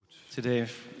Today,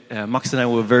 Max and I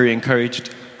were very encouraged.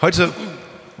 Heute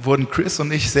wurden Chris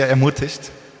und ich sehr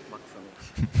ermutigt.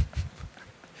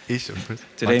 Ich und Chris.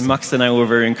 Today, Max and I were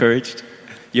very encouraged.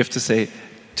 You have to say,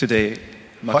 today,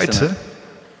 Max and Heute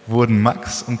wurden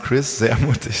Max und Chris sehr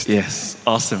ermutigt. I. Yes,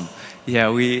 awesome. Yeah,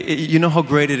 you know how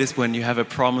great it is when you have a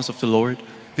promise of the Lord?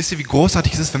 Wisst ihr, wie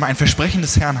großartig es ist, wenn man ein Versprechen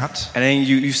des Herrn hat? And then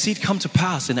you see it come to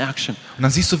pass in action. Und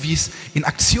dann siehst du, wie es in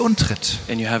Aktion tritt.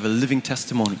 And you have a living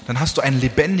testimony. Dann hast du ein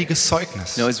lebendiges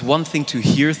Zeugnis. You know, it's one thing to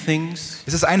hear things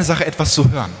Es ist eine Sache, etwas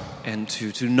zu hören and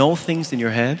to know things in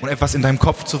your head, und etwas in deinem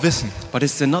Kopf zu wissen. but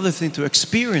it's another thing to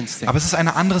experience things Aber es ist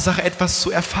eine andere Sache, etwas zu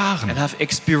erfahren. and have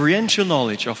experiential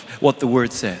knowledge of what the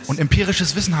Word says. Und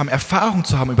empirisches Wissen haben, Erfahrung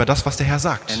zu haben über das, was der Herr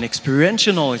sagt. And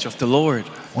experiential knowledge of the Lord.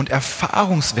 Und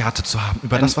Erfahrungswerte zu haben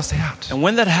über das, was der Herr hat. And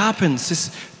when that happens, this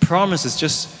promise is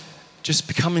just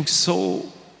becoming so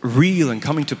real and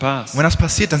coming to pass. Und wenn das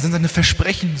passiert, dann sind seine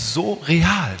Versprechen so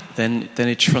real. Then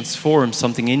it transforms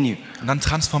something in you. Und dann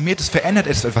transformiert es, verändert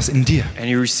es etwas in dir. And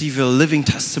you receive a living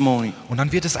testimony. Und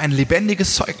dann wird es ein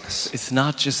lebendiges Zeugnis. It's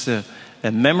not just a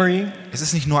memory Es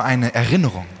ist nicht nur eine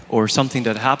Erinnerung or something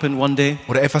that happened one day,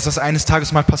 oder etwas, das eines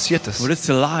Tages mal passiert ist. but it's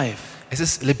alive. Es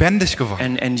ist lebendig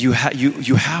geworden. And you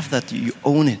have that, you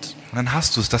own it. Und dann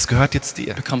hast du es, das gehört jetzt dir.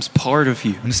 It becomes part of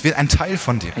you. Und es wird ein Teil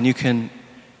von dir. And you can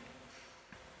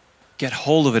get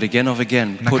hold of it again and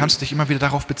again. Und dann kannst du dich immer wieder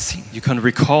darauf beziehen. You can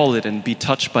recall it and be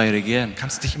touched by it again. Du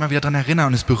kannst dich immer wieder daran erinnern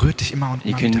und es berührt dich immer und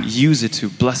You immer can wieder. use it to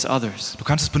bless others. Du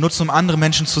kannst es benutzen, um andere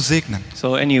Menschen zu segnen.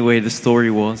 So anyway, the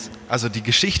story was, Also die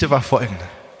Geschichte war folgende.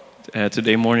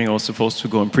 today morning I was supposed to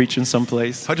go and preach in some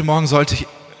place. Heute Morgen sollte ich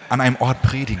an einem Ort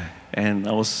predigen. And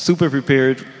I was super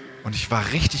prepared. Und ich war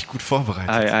richtig gut vorbereitet.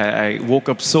 I woke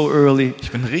up so early,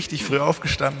 Ich bin richtig früh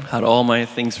aufgestanden. had all my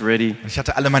things ready, Und ich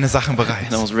hatte alle meine Sachen bereit.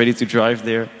 and I was ready to drive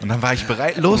there, Und dann war ich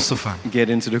bereit, loszufahren. get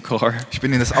into the car. Ich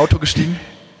bin in das Auto gestiegen.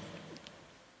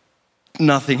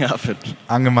 Nothing happened.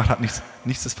 Angemacht hat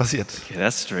nichts ist passiert. Okay,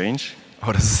 that's strange.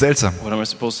 Oh, das ist seltsam. What am I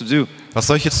supposed to do? Was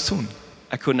soll ich jetzt tun?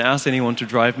 I couldn't ask anyone to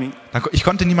drive me Ich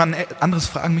konnte niemanden anderes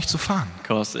fragen, mich zu fahren.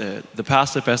 because the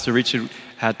pastor, Pastor Richard,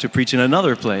 had to preach in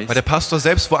another place. Weil der Pastor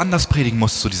selbst woanders predigen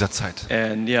musste zu dieser Zeit.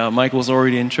 And yeah, Mike was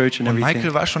already in church and Und everything.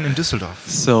 Michael war schon in Düsseldorf.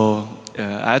 So I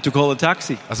had to call a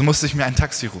taxi Also musste ich mir ein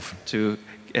Taxi rufen, to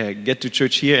get to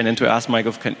church here and then to ask Mike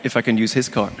if I can use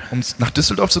his car. um nach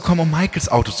Düsseldorf zu kommen, um Michaels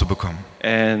Auto zu bekommen.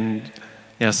 And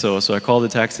yeah, so I called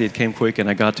the taxi. It came quick, and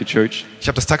I got to church. Ich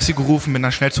habe das Taxi gerufen, bin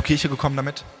dann schnell zur Kirche gekommen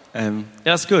damit. Yeah,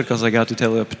 that's good because I got to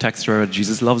tell a taxi driver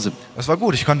Jesus loves him. Das war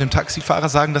gut. Ich konnte dem Taxifahrer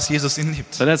sagen, dass Jesus ihn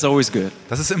liebt. So that's always good.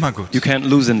 Das ist immer gut. You can't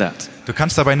lose in that. Du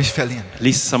kannst dabei nicht verlieren. At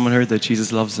least someone heard that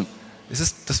Jesus loves him. Es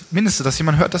ist das Mindeste, dass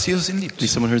jemand hört, dass Jesus ihn At least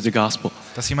liebt. someone heard the gospel.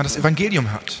 Dass jemand das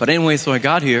Evangelium hört. But anyway, so I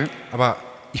got here, Aber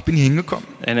ich bin hier hingekommen.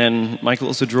 and then Michael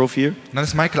also drove here. Und dann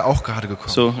ist Michael auch gerade gekommen.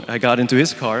 So I got into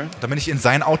his car Dann bin ich in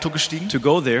sein Auto gestiegen, to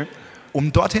go there,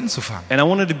 um dorthin zu fahren. and I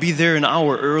wanted to be there an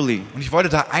hour early. Und ich wollte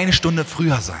da eine Stunde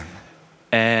früher sein.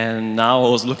 And now I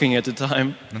was looking at the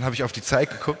time, Und dann habe ich auf die Zeit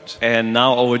geguckt. and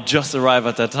now I would just arrive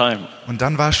at that time, Und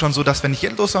dann war es schon so, dass wenn ich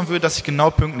jetzt losfahren würde, dass ich genau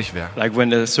pünktlich wäre. like when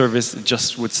the service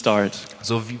just would start.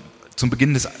 So wie zum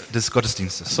Beginn des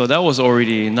Gottesdienstes. So that was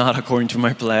already not according to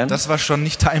my plan. Das war schon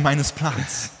nicht Teil meines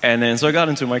Plans. And then so I got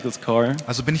into Michael's car,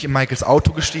 Also bin ich in Michaels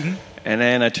Auto gestiegen. and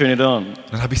then I turned it on,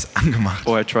 Dann habe ich es angemacht.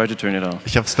 or I tried to turn it on.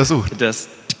 Ich habe es versucht. It does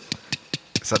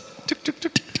Es hat tuk, tuk,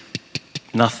 tuk.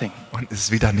 nothing. Und es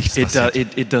ist wieder nichts It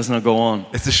passiert. does not go on.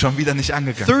 Es ist schon wieder nicht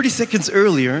angegangen. 30 seconds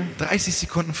earlier, 30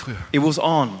 Sekunden früher it was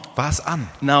on. war es an.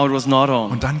 Now it was not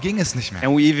on. Und dann ging es nicht mehr.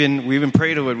 And we even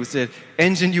prayed over it. We said,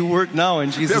 "Engine, you work now in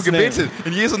Wir haben Jesus' name." gebetet.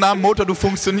 In Jesu Namen, Motor, du We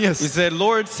funktionierst. said,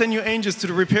 "Lord, send your angels to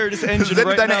repair this engine Sende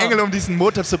right deine Engel, now. um diesen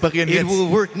Motor zu reparieren It jetzt. will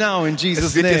work now in Es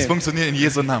Jesus' wird jetzt name." funktionieren in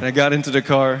Jesu And Namen. I got into the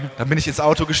car. Dann bin ich ins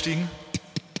Auto gestiegen.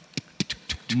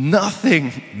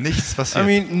 Nothing. Nichts I passiert.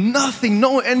 mean, nothing.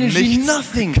 No energy. Nichts.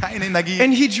 Nothing. Keine Energie.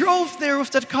 And he drove there with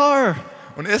that car.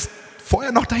 Und er ist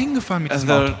vorher noch dahin gefahren mit I diesem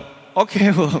Auto. thought,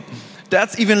 okay, well,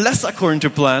 that's even less according to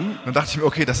plan. Dann dachte ich mir,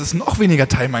 okay, das ist noch weniger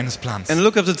Teil meines Plans. And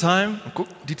look at the time, Und guck,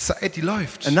 die Zeit, die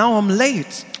läuft. and now I'm late.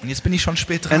 Und jetzt bin ich schon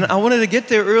spät And dran. I wanted to get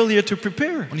there earlier to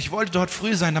prepare, Und ich wollte dort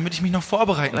früh sein, damit ich mich noch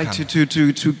vorbereiten like kann.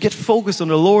 to get focused on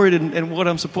the Lord and what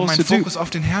I'm Um supposed meinen to do. Fokus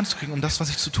auf den Herrn zu kriegen, um das, was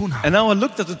ich zu tun habe. And now I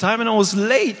looked at the time and I was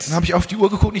late, Dann habe ich auf die Uhr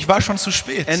geguckt und ich war schon zu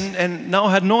spät. and now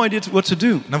I had no idea what to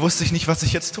do. Und dann wusste ich nicht, was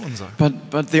ich jetzt tun soll.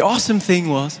 But the awesome thing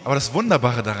was, Aber das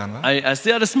Wunderbare daran war, I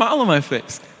still had a smile on my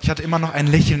face. ich hatte immer noch ein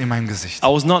Lächeln in meinem Gesicht. I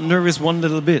was not nervous one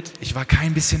little bit. Ich war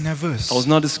kein bisschen nervös. I was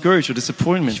not discouraged or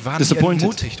Ich war nicht disappointed.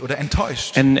 entmutigt oder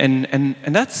enttäuscht. And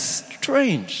that's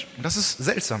strange. Und das ist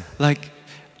seltsam. Like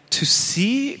to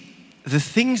see the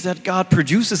things that God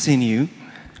produces in you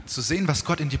Zu sehen, was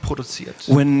Gott in dir produziert.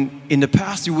 When in the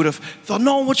past you would have thought,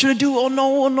 no, what should I do? Oh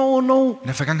no, oh no, oh no. In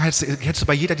der Vergangenheit hättest du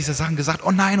bei jeder dieser Sachen gesagt,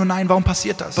 oh nein, warum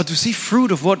passiert das? But to see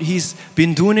fruit of what He's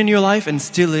been doing in your life and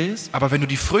still is, Aber wenn du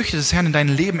die Früchte des Herrn in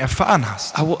deinem Leben erfahren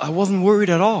hast, I wasn't worried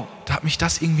at all. da hat mich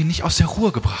das irgendwie nicht aus der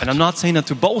Ruhe gebracht. And I'm not saying that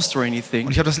to boast or anything.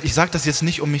 Und ich sage das jetzt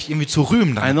nicht, um mich irgendwie zu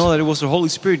rühmen I damit. know that it was the Holy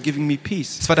Spirit giving me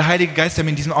peace Es war der Heilige Geist, der mir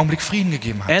in diesem Augenblick Frieden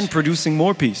gegeben hat. and producing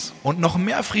more peace. Und noch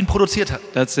mehr Frieden produziert hat.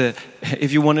 That's it.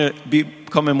 If you want to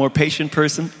become a more patient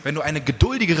person, Wenn du eine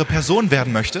geduldigere Person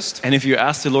werden möchtest and if you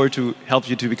ask the Lord to help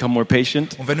you to become more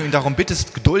patient, und wenn du ihn darum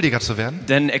bittest, geduldiger zu werden,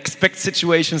 then expect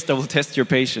situations that will test your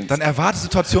patience. dann erwarte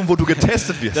Situationen, wo du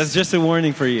getestet wirst. That's just a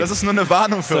warning for you. Das ist nur eine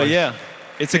Warnung für So euch. yeah,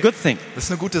 it's a good thing. Das ist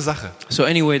eine gute Sache. So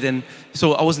anyway, then,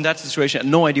 so I was in that situation, I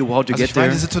had no idea how to Also get ich war in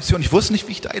there. der Situation, ich wusste nicht,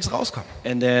 wie ich da jetzt rauskomme.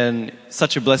 And then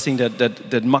such a blessing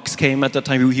that Max came at that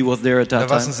time. He was there at Da that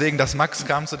war es ein time. Segen, dass Max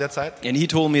kam zu der Zeit. And he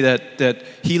told me that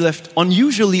he left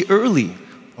unusually early.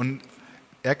 Und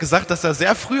er hat gesagt, dass er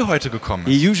sehr früh heute gekommen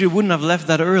ist. He usually wouldn't have left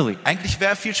that early. Eigentlich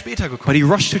wäre er viel später But gekommen. he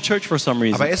rushed to church for some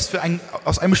Aber reason. er ist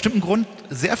aus einem bestimmten Grund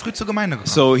sehr früh zur Gemeinde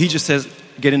gekommen. So he just says,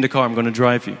 get in the car, I'm going to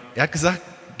drive you. Er hat gesagt,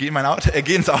 geh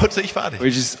ins Auto, ich fahre dich.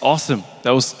 Which is awesome.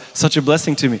 That was such a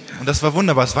blessing to me. Und das war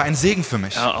wunderbar, es war ein Segen für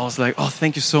mich. I was like, oh,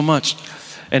 thank you so much.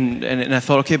 And I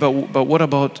thought, okay, but what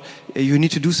about, you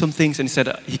need to do some things. And he said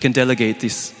he can delegate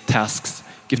these tasks,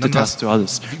 give the Und dann tasks to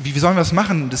others. Wie sollen wir das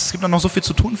machen? Es gibt noch so viel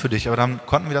zu tun für dich, aber dann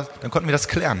konnten wir das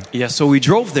klären. Yeah, so we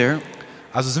drove there.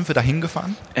 Also sind wir da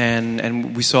hingefahren.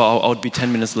 And we saw I would be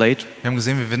 10 minutes late, Wir haben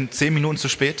gesehen, wir sind 10 Minuten zu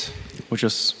spät. which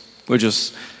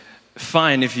was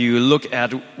fine if you look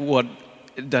at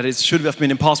that it should have been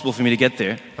impossible for me to get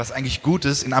there, Was eigentlich gut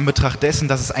ist, in Anbetracht dessen,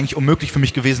 dass es eigentlich unmöglich für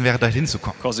mich gewesen wäre, da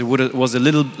hinzukommen. because was a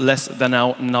little less than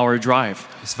an hour drive.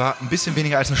 Es war ein bisschen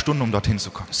weniger als eine Stunde, um dorthin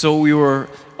zu kommen. So we were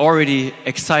already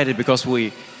excited because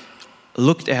we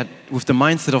looked at with the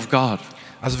mindset of God.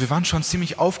 Also wir waren schon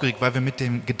ziemlich aufgeregt, weil wir mit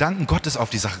dem Gedanken Gottes auf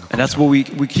die Sache And gekommen that's sind.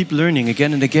 what we keep learning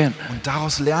again and again. Und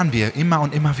daraus lernen wir immer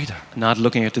und immer wieder. Not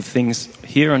looking at the things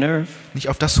here on earth, Nicht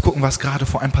auf das zu gucken, was gerade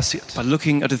vor einem passiert, but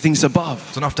looking at the things above.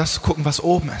 sondern auf das zu gucken, was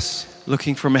oben ist.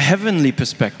 Looking from a heavenly Aus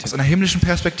perspective. einer himmlischen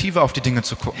Perspektive auf die Dinge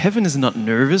zu gucken. Heaven is not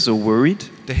nervous or worried.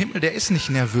 Der Himmel, der ist nicht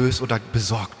nervös oder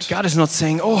besorgt. God is not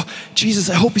saying, oh, Jesus,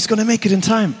 I hope he's going to make it in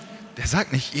time. Der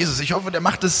sagt nicht, Jesus, ich hoffe, der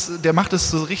macht es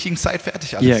zur richtigen Zeit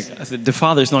fertig Yeah, alles. the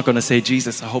Father is not going to say,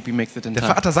 Jesus, I hope he makes it in Der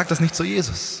time. Vater sagt das nicht zu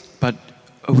Jesus. But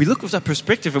we look with that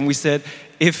perspective and we said,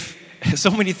 if so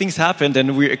many things happen, then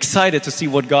we're excited to see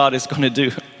what God is going to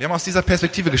do. Wir haben aus dieser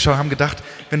Perspektive geschaut, haben gedacht,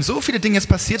 wenn so viele Dinge jetzt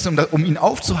passiert sind, um ihn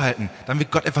aufzuhalten, dann wird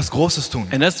Gott etwas Großes tun.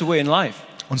 And that's the way in life.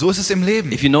 Und so ist es im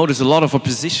Leben. If you notice a lot of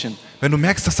opposition, Wenn du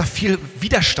merkst, dass da viel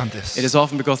Widerstand it ist, is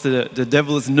often because the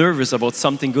devil is nervous about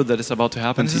something good that is about to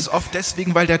happen dann ist to es you. oft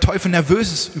deswegen, weil der Teufel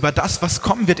nervös ist über das, was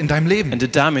kommen wird in deinem Leben. And the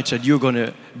damage that you're going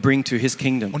to bring to his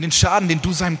kingdom. Und den Schaden, den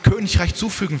du seinem Königreich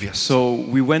zufügen wirst. So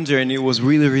we went there and it was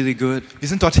really, really good. Wir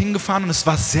sind dorthin gefahren und es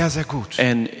war sehr, sehr gut.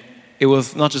 And it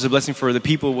was not just a blessing for the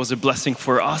people, it was a blessing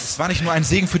for us. Es war nicht nur ein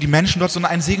Segen für die Menschen dort,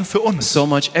 sondern ein Segen für uns. So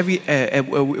much,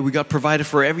 we got provided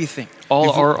for everything.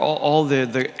 All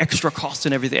the extra costs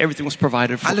and everything was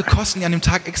provided for. Alle Kosten, die an dem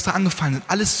Tag extra angefallen sind,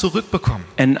 alles zurückbekommen.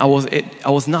 And I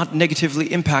was not negatively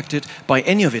impacted by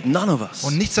any of it, none of us.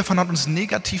 Und nichts davon hat uns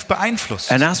negativ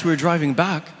beeinflusst. And as we were driving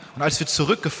back, Und als wir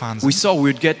zurückgefahren we sind, saw we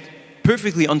would get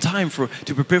perfectly on time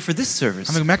to prepare for this service.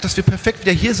 haben wir gemerkt, dass wir perfekt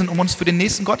wieder hier sind, um uns für den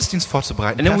nächsten Gottesdienst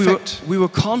vorzubereiten. And then Perfekt. we were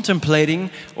contemplating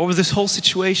over this whole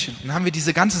situation. Dann haben wir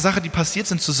diese ganze Sache, die passiert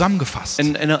sind, zusammengefasst.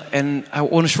 And I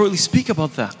want to shortly speak about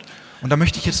that Und da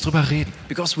möchte ich jetzt drüber reden.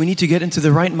 because we need to get into the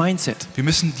right mindset. Wir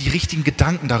müssen die richtigen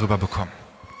Gedanken darüber bekommen.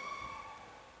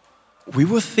 We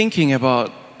were thinking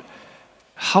about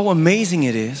how amazing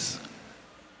it is.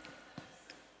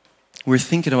 We're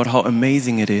thinking about how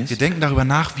amazing it Wir is denken darüber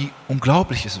nach, wie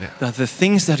unglaublich es wäre, that the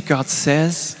things that God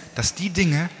says, dass die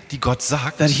Dinge, die Gott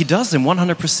sagt, that He does them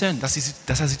 100%. dass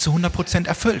er sie zu 100%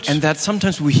 erfüllt. And that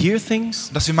sometimes we hear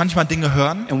things Dass wir manchmal Dinge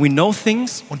hören and we know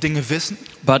things, und Dinge wissen,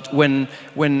 but when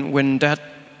that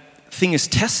thing is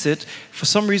tested, for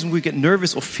some reason we get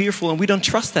nervous or fearful and we don't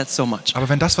trust that so much. aber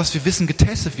wenn das, was wir wissen,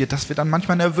 getestet wird, dass wir dann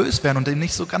manchmal nervös werden und dem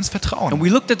nicht so ganz vertrauen. And we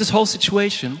looked at this whole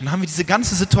situation Dann haben wir diese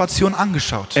ganze Situation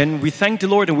angeschaut. and we thanked the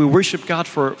Lord and we worshiped God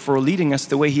for leading us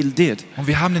the way He did. Und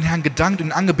wir haben den Herrn gedankt und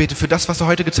ihn angebetet für das, was er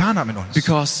heute getan hat mit uns.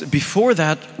 Because before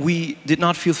that, we did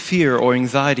not feel fear or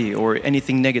anxiety or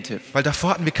anything negative. Weil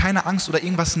davor hatten wir keine Angst oder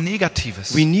irgendwas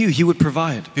Negatives. We knew He would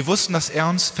provide. Wir wussten, dass er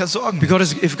uns versorgen wird.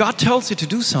 Because if God tells you to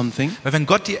do something, Weil wenn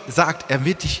Gott dir sagt, er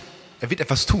wird dich er wird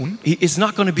etwas tun, it's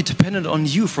not going to be dependent on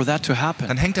you for that to happen,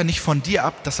 dann hängt er nicht von dir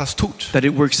ab, dass er es tut, that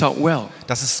it works out well.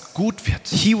 dass es gut wird.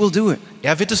 He will do it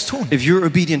Er wird es tun, if you're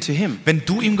obedient to him. wenn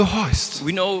du ihm gehorchst.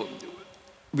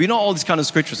 We know all these kind of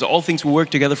scriptures. So all things will work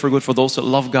together for good for those that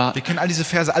love God Wir kennen all diese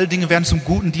Verse, alle Dinge werden zum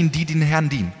Guten dienen, die den Herrn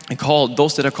dienen, and called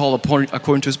those that are called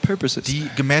according to his purposes. die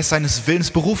gemäß seines Willens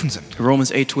berufen sind.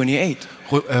 Romans 8:28.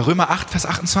 Römer 8, Vers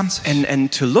 28.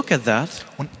 And to look at that,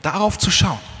 Und darauf zu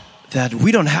schauen, that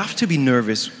we don't have to be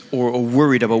nervous or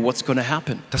worried about what's going to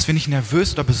happen. dass wir nicht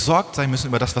nervös oder besorgt sein müssen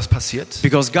über das, was passiert,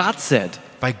 Because God said,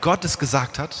 weil Gott es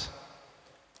gesagt hat.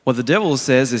 what the devil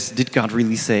says is, did God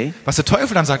really say? Was der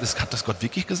Teufel dann sagt, ist, hat das Gott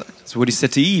wirklich gesagt? That's what he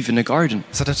said to Eve in the garden.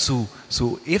 Das hat er zu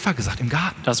Eva gesagt im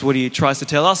Garten. That's what he tries to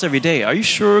tell us every day. Are you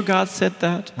sure God said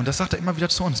that? Und das sagt er immer wieder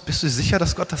zu uns. Bist du dir sicher,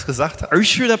 dass Gott das gesagt hat? Are you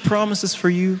sure that promise is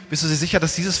for you? Bist du dir sicher,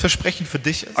 dass dieses Versprechen für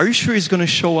dich ist? Are you sure he's going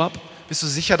to show up? Bist du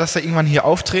sicher, dass er irgendwann hier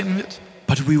auftreten wird?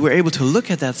 But we were able to look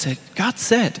at that and say, God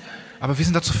said, Aber wir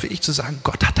sind dazu fähig zu sagen,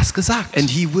 Gott hat das gesagt. and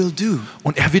he will do,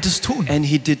 Und er wird es tun. and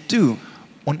he did do.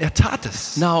 Und er tat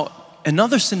es. Now,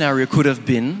 another scenario could have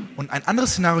been Und ein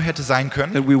anderes Szenario hätte sein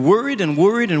können, that we worried and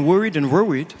worried and worried and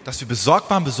worried dass wir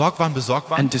besorgt waren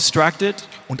and distracted,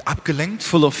 und abgelenkt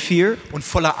full of fear, und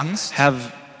voller Angst, have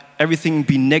everything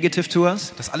be negative to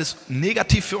us, dass alles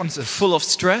negativ für uns ist, full of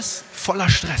stress. voller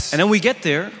Stress. And then we get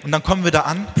there, Und dann kommen wir da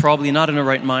an, probably not in the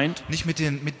right mind, nicht mit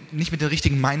den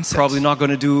richtigen Mindset, probably not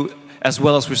going to do as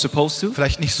well as we're supposed to.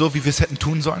 vielleicht nicht so, wie wir es hätten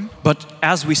tun sollen. But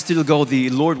as we still go, the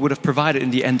Lord would have provided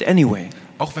in the end anyway.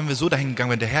 Auch wenn wir so dahin gegangen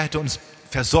wären, der Herr hätte uns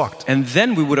versorgt. And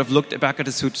then we would have looked back at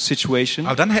the situation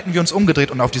Aber dann hätten wir uns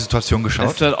umgedreht und auf die Situation and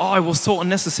geschaut. thought, oh, it was so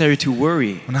unnecessary to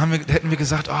worry. Und dann hätten wir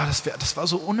gesagt, das war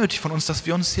so unnötig von uns, dass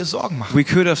wir uns hier Sorgen machen. We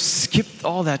could have skipped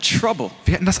all that trouble.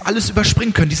 Wir hätten das alles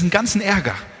überspringen können, diesen ganzen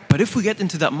Ärger. But if we get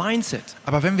into that mindset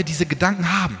Aber wenn wir diese Gedanken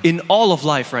haben, in all of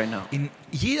life right now, in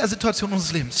jeder Situation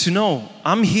unseres Lebens, to know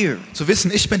I'm here zu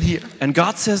wissen, ich bin hier and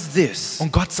God says this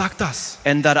und Gott sagt das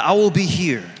and that I will be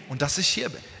here und dass ich hier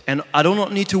bin. and I do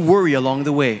not need to worry along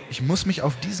the way. Ich muss mich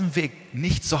auf diesem Weg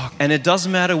nicht sorgen. And it doesn't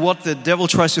matter what the devil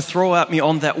tries to throw at me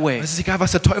on that way. Es ist egal,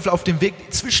 was der Teufel auf dem Weg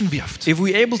zwischenwirft. If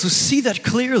we're able to see that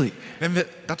clearly, Wenn wir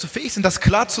dazu fähig sind, das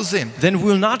klar zu sehen, then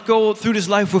we'll not go through this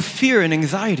life with fear and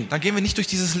anxiety dann gehen wir nicht durch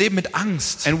dieses Leben mit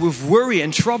Angst and with worry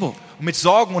and trouble. und mit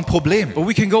Sorgen und Problemen. But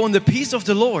we can go in the peace of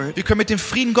the Lord, Wir können mit dem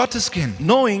Frieden Gottes gehen.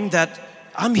 knowing that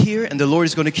I'm here and the Lord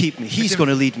is going to keep me. He's going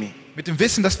to lead me. Mit dem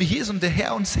Wissen, dass wir hier sind und der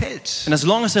Herr uns hält. And as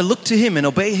long as I look to Him and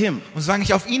obey Him, Und solange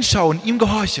ich auf ihn schaue und ihm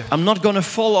gehorche, I'm not going to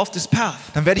fall off this path.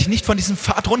 dann werde ich nicht von diesem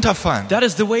Pfad runterfallen. That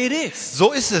is the way it is.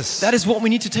 So ist es. That is what we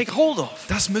need to take hold of.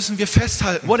 Das müssen wir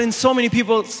festhalten. What in so many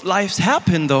people's lives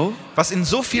happen, though, Was in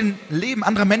so vielen Leben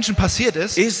anderer Menschen passiert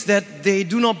ist, is that they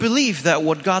do not believe that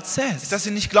what God says. dass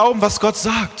sie nicht glauben, was Gott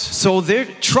sagt. So they're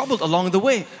troubled along the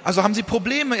way, Also haben sie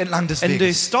Probleme entlang des and they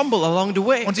Weges. stumble along the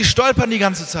way, Und sie stolpern die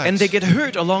ganze Zeit. and they get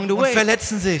hurt along the Und way,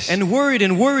 verletzen sich. and worried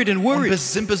and worried and Und worried,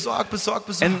 sind besorgt.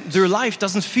 and their life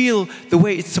doesn't feel the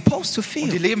way it's supposed to Und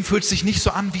ihr feel. Leben fühlt sich nicht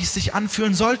so an, wie es sich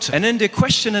anfühlen sollte. And then they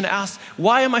question and ask,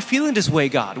 why am I feeling this way,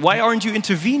 God? Why aren't you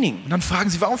intervening? Und dann fragen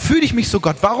sie, warum fühle ich mich so,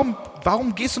 Gott?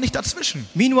 Warum gehst du nicht dazwischen?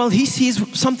 Meanwhile, he sees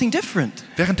something different.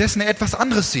 Währenddessen er etwas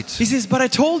anderes sieht. He says, but I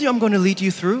told you I'm going to lead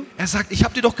you through. Er sagt, ich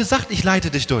habe dir doch gesagt, ich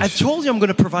leite dich I durch. told you I'm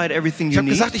going to provide everything Ich you habe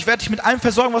need. gesagt, ich werde dich mit allem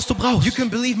versorgen, was du brauchst. You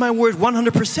can believe my word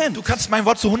 100%. Du kannst mein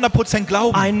Wort zu 100%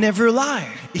 glauben. I never lie.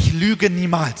 Ich lüge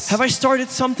niemals. Have I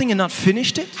started something and not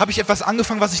finished it? Habe ich etwas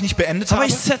angefangen, was ich nicht beendet Have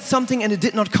habe? I said something and it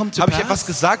did not come to Habe ich etwas pass?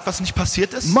 gesagt, was nicht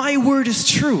passiert ist? My word is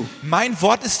true. Mein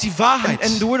Wort ist die Wahrheit.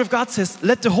 And the word of God says,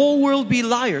 let the whole world be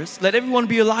liars. Let everyone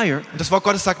be a liar. Und das Wort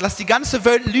Gottes sagt, lass die ganze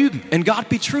Welt lügen And God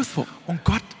be truthful. und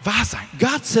Gott wahr sein.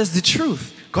 God says the truth.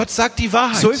 Gott sagt die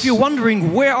Wahrheit. So if you're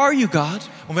wondering, where are you, God?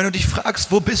 Und wenn du dich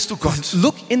fragst, wo bist du, Gott?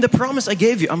 Look in the promise I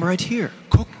gave you. I'm right here.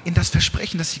 Guck in das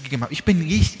Versprechen, das ich gegeben habe. Ich bin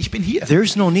hier.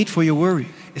 There's no need for your worry.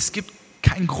 Es gibt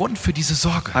keinen Grund für diese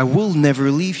Sorge. I will never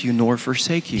leave you nor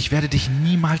forsake you. Ich werde dich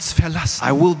niemals verlassen.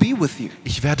 I will be with you.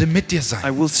 Ich werde mit dir I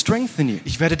sein. will strengthen you.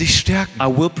 Ich werde dich stärken. I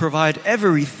will provide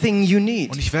everything you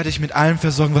need Und ich werde dich mit allem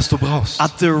versorgen, was du brauchst.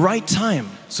 at the right time.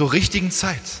 Zur richtigen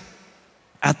Zeit.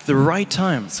 At the right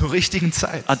time. Zur richtigen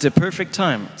Zeit. At the perfect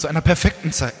time. Zu einer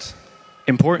perfekten Zeit.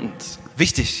 Important.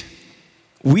 Wichtig.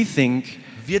 We think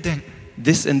Wir denken,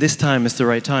 this and this time is the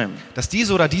right time. dass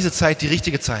diese oder diese Zeit die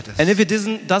richtige Zeit ist. And if it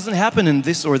doesn't happen in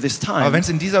this or this Aber time, wenn es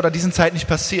in dieser oder diesen Zeit nicht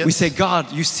passiert, we say, God,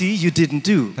 you see, you didn't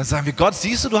do. dann sagen wir, Gott,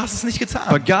 siehst du, du hast es nicht getan.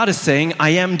 But God is saying,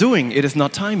 I am doing. It is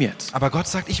not time yet. Aber Gott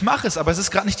sagt, ich mache es, aber es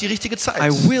ist gerade nicht die richtige Zeit. I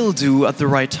will do at the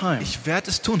right time. Ich werde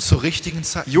es tun zur richtigen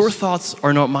Zeit. Your thoughts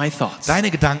are not my thoughts.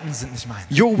 Deine Gedanken sind nicht meine.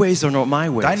 Your ways are not my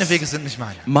Deine ways. Wege sind nicht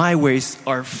meine. My ways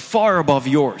are far above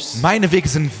yours. Meine Wege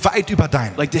sind weit über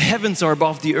deine. Like the heavens are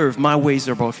above the earth, my ways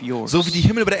are above yours. So wie die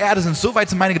Himmel über der Erde sind, so weit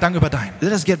sind meine Gedanken über deine.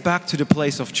 Let us get back to the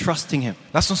place of trusting Him,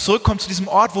 Lasst uns zurückkommen zu diesem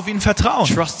Ort, wo wir ihm vertrauen.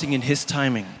 trusting in His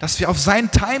timing, Dass wir auf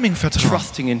sein Timing vertrauen.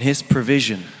 trusting in His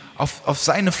provision, Auf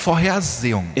seine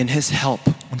Vorhersehung in His help.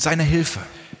 und seine Hilfe.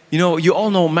 You know, you all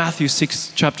know Matthew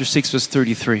 6, chapter 6, verse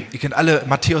 33. Ihr kennt alle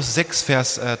Matthäus 6,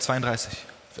 Vers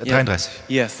 33.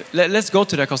 Yes. Let's go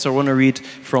to that because I want to read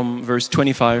from verse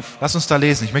 25. Lass uns da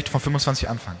lesen. Ich möchte von 25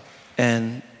 anfangen.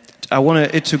 And I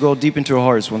want it to go deep into our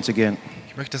hearts once again.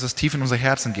 Ich möchte, dass es tief in unser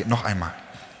Herzen geht. Noch einmal.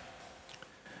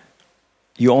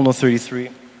 You all know 33.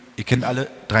 Ihr kennt alle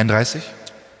 33.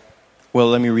 Well,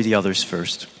 let me read the others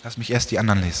first. Lass mich erst die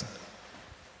anderen lesen.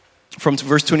 From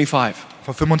verse 25.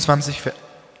 Vor 25.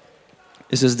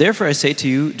 It says, therefore I say to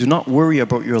you, do not worry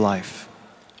about your life,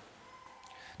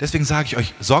 Deswegen sage ich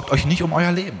euch, sorgt euch nicht um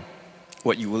euer Leben.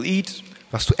 what you will eat,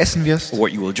 Was du essen wirst or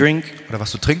what you will drink, oder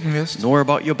was du trinken wirst nor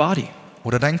about your body,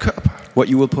 oder deinen Körper, what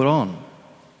you will put on.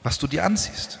 was du dir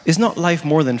anziehst. Is not life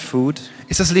more than food,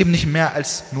 Ist das Leben nicht mehr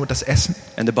als nur das Essen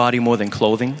and the body more than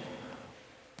clothing?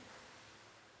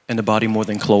 And the body more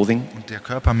than clothing? und der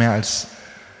Körper mehr als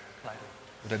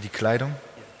oder die Kleidung?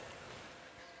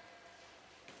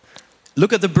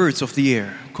 Look at the birds of the air,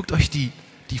 Guckt euch die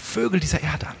Vögel dieser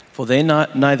Erde an. for they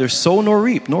neither sow nor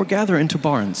reap, nor gather into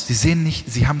barns,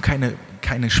 Sie haben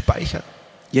keine Speicher,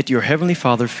 yet your heavenly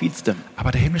Father feeds them.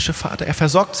 aber der himmlische Vater, er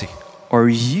versorgt sie. Are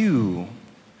you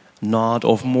not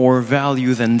of more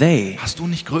value than they? Hast du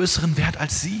nicht größeren Wert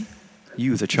als sie?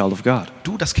 You, the child of God.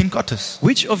 Du, das Kind Gottes.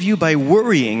 Which of you by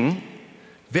worrying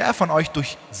Wer von euch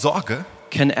durch Sorge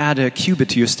can add a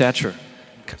cubit to your stature?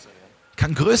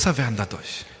 kann größer werden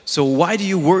dadurch? So why do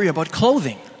you worry about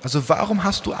clothing? Also warum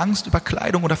hast du Angst über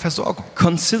Kleidung oder Versorgung?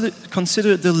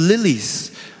 Consider the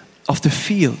lilies of the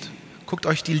field, Guckt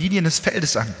euch die Linien des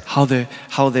Feldes an, how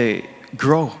they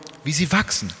grow. wie sie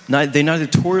wachsen. They neither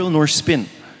toil nor spin.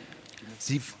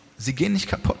 Sie gehen nicht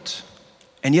kaputt.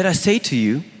 And yet I say to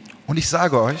you Und ich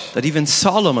sage euch, that even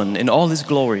Solomon in all his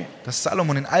glory dass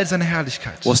Salomon in all seiner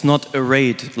Herrlichkeit was not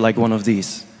arrayed like one of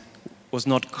these, was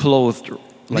not clothed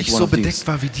like nicht one so of these. bedeckt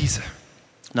war wie diese.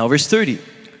 Now verse 30.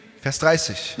 Vers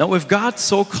 30. Now if God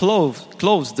so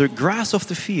clothes the grass of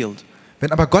the field,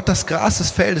 Wenn aber Gott das Gras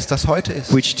des Feldes, das heute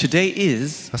ist, which today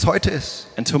is,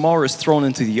 and tomorrow is thrown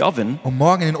into the oven,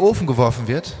 morgen in den Ofen geworfen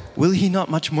wird, will he not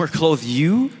much more clothe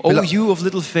you, O you of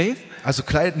little faith? also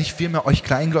kleidet nicht vielmehr euch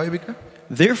Kleingläubige?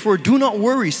 Therefore do not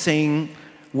worry, saying,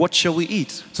 what shall we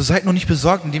eat? So seid nur nicht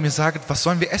besorgt, indem ihr sagt, was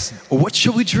sollen wir essen? Or what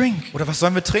shall we drink? Oder was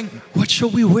sollen wir trinken? What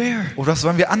shall we wear? Oder was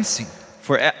sollen wir anziehen?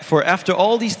 For after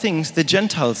all these things the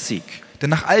Gentiles seek. Denn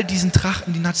nach all diesen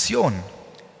trachten die Nationen.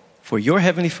 For your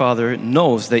heavenly Father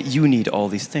knows that you need all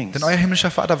these things. Denn euer himmlischer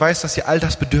Vater weiß, dass ihr all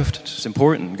das bedürftet. It's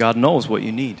important. God knows what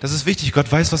you need. Das ist wichtig. Gott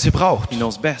weiß, was ihr braucht. He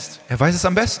knows best. Er weiß es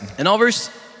am besten. And now verse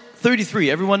 33,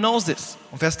 everyone knows this.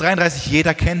 Und Vers 33,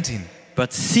 jeder kennt ihn.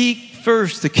 But seek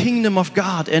first the kingdom of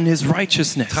God and his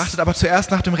righteousness. Trachtet aber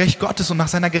zuerst nach dem Recht Gottes und nach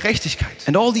seiner Gerechtigkeit.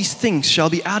 And all these things shall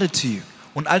be added to you.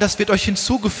 Und all das wird euch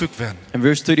hinzugefügt werden. And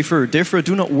verse 34, therefore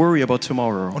do not worry about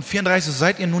tomorrow. Und 34, so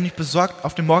seid ihr nun nicht besorgt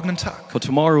auf den morgenden Tag. For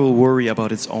tomorrow will worry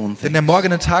about its own Denn thing. der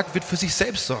morgende Tag wird für sich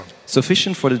selbst sorgen.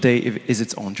 Sufficient for the day is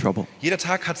its own trouble. Jeder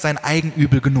Tag hat sein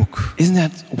Eigenübel genug. Isn't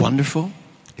that wonderful?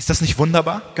 Ist das nicht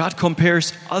wunderbar? God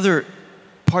compares other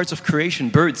parts of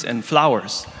creation, birds and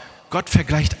flowers, Gott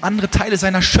vergleicht andere Teile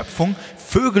seiner Schöpfung,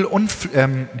 Vögel und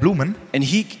Blumen, and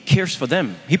he cares for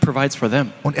them. He provides for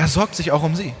them. und er sorgt sich auch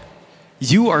um sie.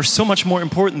 You are so much more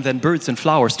important than birds and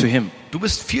flowers to him. Du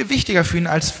bist viel wichtiger für ihn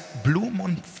als Blumen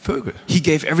und Vögel. He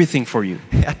gave everything for you.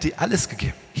 Er hat dir alles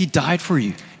gegeben. He died for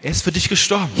you. Er ist für dich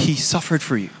gestorben He suffered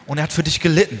for you. und er hat für dich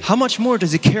gelitten. How much more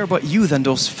does he care about you than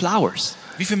those flowers?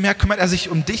 Wie viel mehr kümmert er sich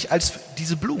um dich als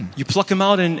diese Blumen? You pluck them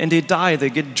out and they die.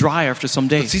 They get dry after some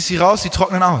Du days. ziehst sie raus, sie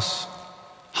trocknen aus.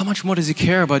 How much more does he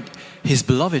care about his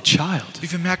beloved child? Wie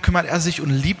viel mehr kümmert er sich und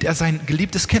liebt er sein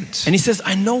geliebtes Kind? And he says,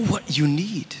 I know what you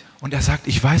need. Und er sagt,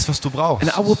 ich weiß, was du brauchst.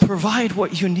 And I will provide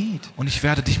what you need. Und ich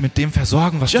werde dich mit dem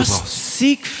versorgen, was du brauchst. Just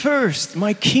seek first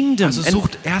my kingdom Also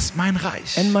sucht erst mein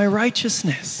Reich and my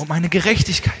righteousness. und meine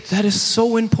Gerechtigkeit. That is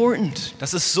so important.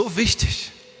 Das ist so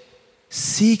wichtig.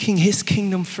 seeking his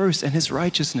kingdom first and his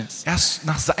righteousness. Erst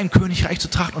nach seinem Königreich zu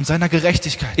trachten und seiner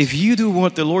Gerechtigkeit. If you do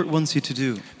what the Lord wants you to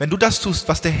do, Wenn du das tust,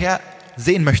 was der Herr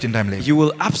sehen möchte in deinem Leben, you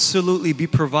will absolutely be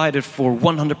provided for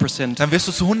 100%, dann wirst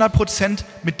du zu 100%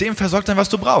 mit dem versorgt sein, was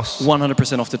du brauchst.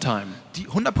 100% of the time. Die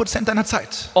 100% deiner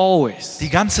Zeit. Always. Die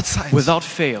ganze Zeit. Without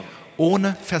fail.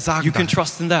 Ohne Versagen. You can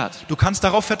trust in that. Du kannst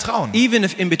darauf vertrauen. Even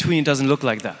if in between it doesn't look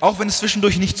like that. Auch wenn es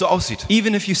zwischendurch nicht so aussieht.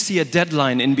 Even if you see a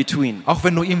deadline in between. Auch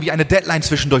wenn du irgendwie eine Deadline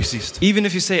zwischendurch siehst. Even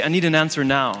if you say, I need an answer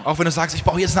now. Auch wenn du sagst, ich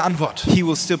brauche jetzt eine Antwort. He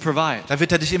will still provide. Da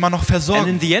wird er dich immer noch And versorgen.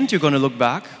 in the end you're going to look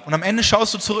back. Und am Ende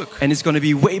schaust du zurück. And it's going to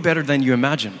be way better than you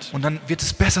imagined. Und dann wird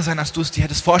es besser sein, als du es dir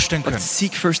hättest vorstellen But können.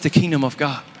 seek first the kingdom of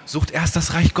God. Sucht erst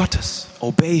das Reich Gottes.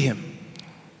 Obey him.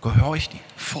 Gehorcht ihm.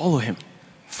 Follow him.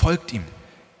 Folgt ihm.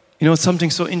 You know, it's something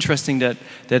so interesting that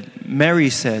Mary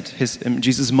said,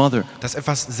 Jesus' mother. Das ist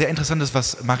etwas sehr Interessantes,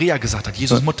 was Maria gesagt hat,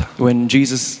 Jesus' Mutter. When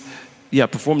Jesus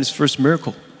performed his first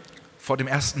miracle. Vor dem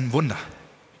ersten Wunder.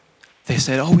 They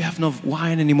said, oh, we have no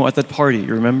wine anymore at that party,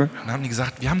 you remember? Dann haben die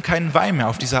gesagt, wir haben keinen Wein mehr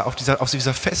auf dieser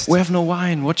Fest. We have no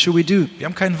wine, what should we do? Wir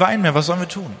haben keinen Wein mehr, was sollen wir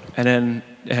tun? And then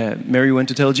Mary went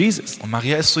to tell Jesus. Und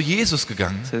Maria ist zu Jesus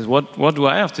gegangen. Says, what do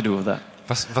I have to do with that?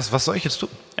 Was soll ich jetzt tun?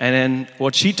 And then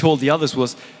what she told the others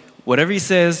was, whatever he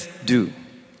says, do.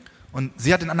 Und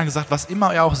sie hat den anderen gesagt, was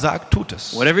immer er auch sagt, tut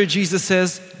es. Whatever Jesus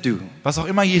says, do. Was auch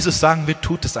immer Jesus sagen wird,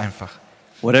 tut es einfach.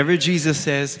 Whatever Jesus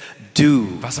says, do.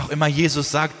 Was auch immer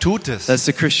Jesus sagt, tut es. That's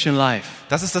the Christian life.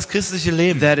 Das ist das christliche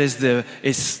Leben. That is the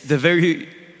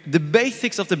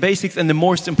basics of the basics and the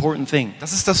most important thing.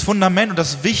 Das ist das Fundament und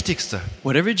das Wichtigste.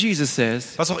 Whatever Jesus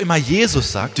says, Was auch immer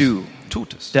Jesus sagt, do.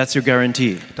 tut es. That's your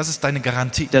guarantee. Das ist deine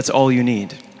Garantie. That's all you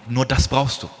need. Nur das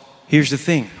brauchst du. Here's the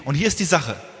thing. Und hier ist die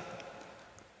Sache.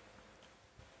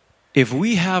 If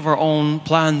we have our own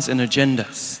plans and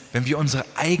agendas, Wenn wir unsere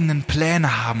eigenen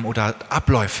Pläne haben oder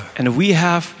Abläufe and we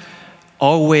have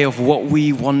our way of what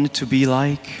we want it to be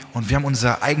like, und wir haben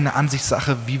unsere eigene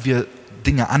Ansichtssache, wie wir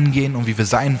Dinge angehen und wie wir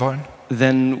sein wollen,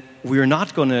 then we're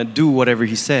not going to do whatever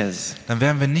he says. dann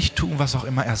werden wir nicht tun, was auch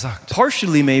immer er sagt.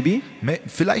 Partially maybe,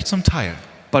 Vielleicht zum Teil,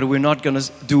 but we're not going to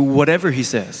do whatever he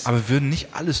says. aber wir würden nicht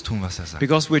alles tun, was er sagt.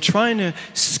 Because we're trying to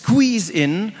squeeze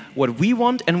in what we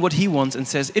want and what he wants and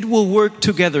says it will work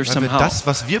together Weil wir somehow. das,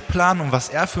 was wir planen und was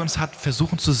er für uns hat,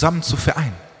 versuchen zusammen zu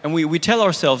vereinen. And we tell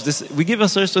ourselves this, we give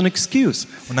ourselves an excuse.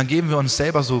 Und dann geben wir uns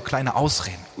selber so kleine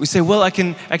Ausreden. We say, well, I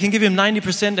can give him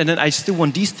 90% and then I still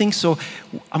want these things, so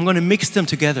I'm going to mix them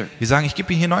together. Wir sagen, ich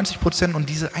gebe ihm hier 90% und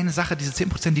diese eine Sache, diese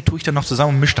 10%, die tue ich dann noch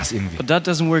zusammen und mische das irgendwie. But that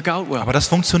doesn't work out well. Aber das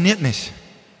funktioniert nicht.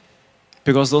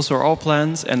 Because those are our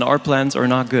plans and our plans are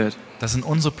not good. Das sind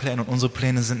unsere Pläne und unsere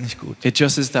Pläne sind nicht gut. It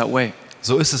just is that way.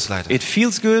 So ist es leider. It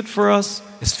feels good for us.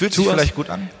 Es fühlt sich vielleicht gut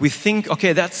an. We think,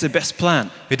 okay, that's the best plan.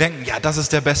 Wir denken, ja, das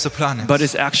ist der beste Plan But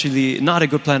jetzt. it's actually not a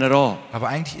good plan at all. Aber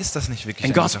eigentlich ist das nicht wirklich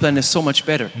And ein God's guter plan Plan. is so much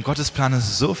better. Und Gottes Plan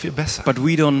ist so viel besser. But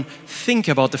we don't think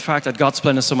about the fact that God's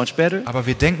plan is so much better. Aber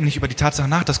wir denken nicht über die Tatsache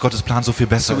nach, dass Gottes Plan so viel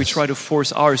besser So we ist. try to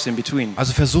force ours in between.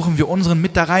 Also versuchen wir unseren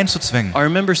mit da reinzuzwängen. I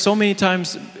remember so many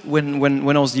times when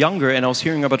I was younger and I was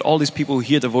hearing about all these people who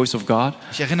hear the voice of God.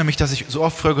 Ich erinnere mich, dass ich so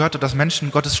oft früher gehört habe, dass Menschen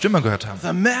Gottes Stimme gehört haben. I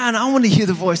thought, man, I want to hear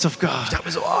the voice of Ich God. dachte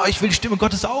mir so, oh, ich will die Stimme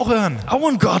Gottes auch hören. I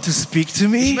want God to speak to Ich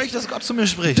me. möchte, dass Gott zu mir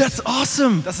spricht. That's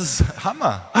awesome. Das ist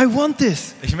Hammer. I want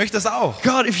this. Ich möchte das auch.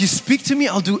 God, if you speak to me,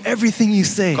 I'll do everything you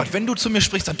say. Gott, wenn du zu mir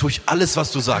sprichst, dann tue ich alles,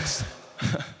 was du sagst.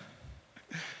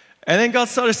 And then God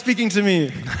started speaking to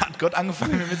me. Dann hat Gott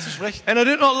angefangen, mit mir zu sprechen. And I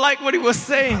did not like what he was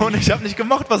saying. Und ich habe nicht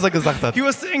gemocht, was er gesagt hat. He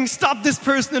was saying, stop this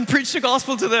person and preach the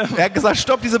gospel to them. Er hat gesagt,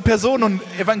 stopp diese Person und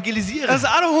I evangelisiere.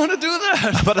 said, I don't want to do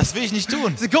that. Aber das will ich nicht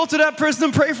tun. I said, go to that person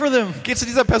and pray for them. Geh zu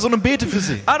dieser Person und bete für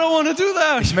sie. I don't want to do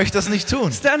that. Ich möchte das nicht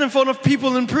tun. Stand in front of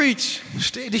people and preach.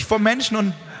 Steh dich vor Menschen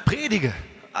und predige.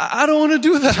 I don't want to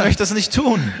do Ich that. möchte das nicht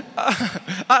tun.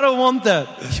 I don't want that.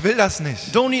 Ich will das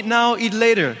nicht. Don't eat now, eat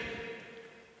later.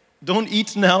 Don't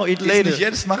eat now, eat Iss later. nicht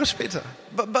jetzt, mache später.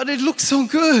 But it looks so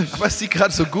good. Aber es sieht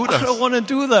gerade so gut I don't aus. want to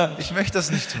do that. Ich möchte das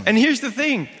nicht tun. And here's the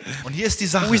thing. Und hier ist die We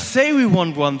Sache. say we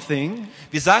want one thing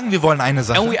Wir sagen, wir wollen eine and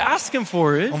we Sache ask him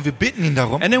for it und wir bitten ihn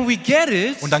darum and then we get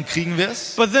it, und dann kriegen wir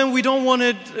es. but then we don't want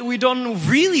it, we don't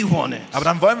really want it. Aber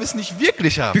dann wollen wir es nicht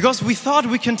wirklich haben. Because we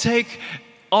thought we can take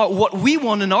what we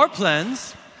want in our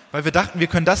plans Weil wir dachten, wir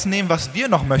können das nehmen, was wir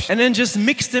noch möchten and then just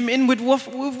mix them in with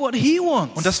what he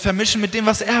wants. und das vermischen mit dem,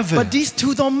 was er will. But these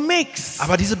two don't mix.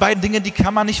 Aber diese beiden Dinge, die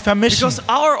kann man nicht vermischen. Because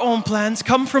our own plans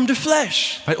come from the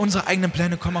flesh. Weil unsere eigenen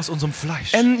Pläne kommen aus unserem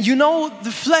Fleisch. And you know,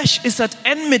 the flesh is at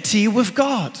enmity with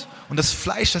God. Und das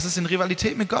Fleisch, das ist in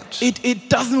Rivalität mit Gott. It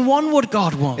doesn't want what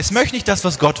God wants. Es möchte nicht das,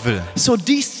 was Gott will. So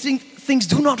these things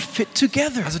do not fit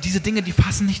together. Also diese Dinge, die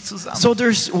passen nicht zusammen. So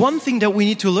there's one thing that we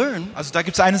need to learn. Also da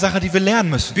gibt es eine Sache, die wir lernen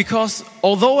müssen. Because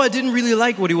although I didn't really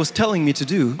like what he was telling me to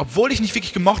do, Obwohl ich nicht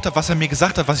wirklich gemocht habe, was er mir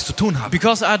gesagt hat, was ich zu tun habe.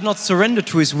 because I had not surrendered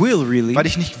to his will really, Weil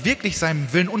ich nicht wirklich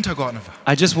seinem Willen untergeordnet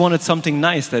war. I just wanted something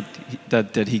nice that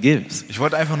he gives. Ich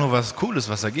wollte einfach nur was Cooles,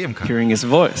 was er geben kann. Hearing his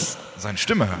voice. Seine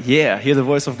Stimme hören. Yeah, hear the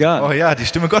voice of God. Oh ja, die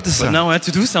Stimme Gottes But hören. now I had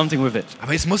to do something with it.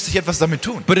 Aber jetzt musste ich etwas damit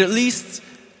tun. But at least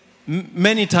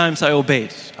many times I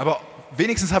obeyed. Aber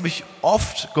wenigstens habe ich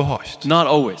oft gehorcht. Not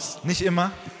always. Nicht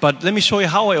immer. But let me show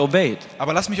you how I obeyed.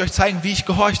 Aber lasst mich euch zeigen, wie ich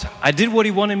gehorcht habe. I did what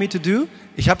he wanted me to do.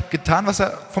 Ich habe getan, was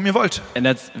er von mir wollte. And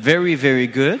that's very, very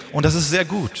good. Und das ist sehr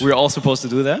gut. We're all supposed to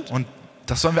do that. Und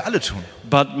das sollen wir alle tun.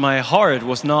 But my heart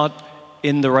was not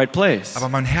in the right place. Aber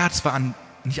mein Herz war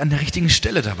nicht an der richtigen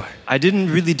Stelle dabei. I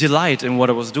didn't really delight in what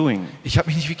I was doing. Ich habe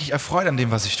mich nicht wirklich erfreut an dem,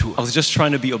 was ich tue. I was just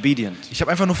trying to be obedient Ich habe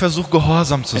einfach nur versucht,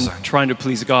 gehorsam zu sein and trying to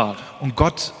please God. und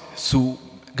Gott zu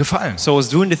gefallen. So I was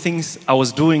doing the things I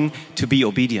was doing to be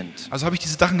obedient. Also habe ich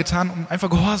diese Sachen getan, um einfach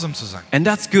gehorsam zu sein. And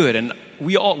that's good. And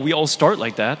we all start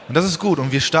like that. Und das ist gut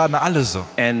und wir starten alle so.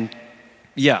 And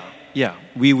yeah,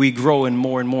 we grow and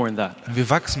more in that. Und wir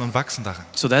wachsen und wachsen darin.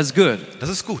 So that's good. Das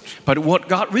ist gut. But what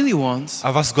God really wants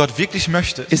Aber was Gott wirklich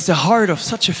möchte, is the heart of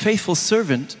such a faithful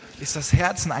servant ist das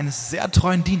Herzen eines sehr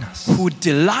treuen Dieners, who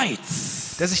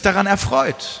delights der sich daran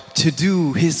erfreut, to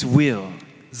do his will,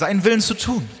 seinen Willen zu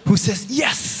tun. who says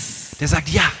yes Der sagt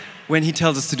ja, when he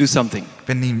tells us to do something,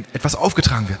 wenn ihm etwas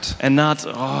aufgetragen wird. and not,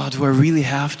 oh, do I really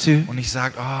have to? Und nicht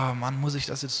sagt, oh Mann, muss ich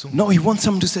das jetzt tun? No, he wants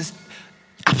someone who says,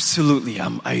 absolutely,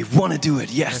 I want to do it,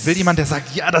 Er yes. will jemand, der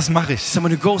sagt, ja, das mache ich.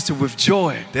 Someone who goes to with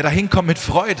joy, Der da hinkommt mit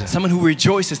Freude. someone who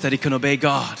rejoices that he can obey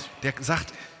God, Der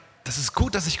sagt, das ist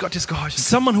gut, dass ich Gott jetzt gehorchen kann.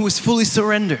 someone who is fully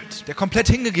surrendered. Der komplett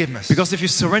hingegeben ist. Because if you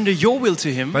surrender your will to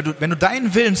him, Weil wenn du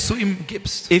deinen Willen zu ihm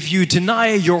gibst if you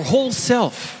deny your whole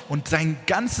self und dein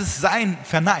ganzes Sein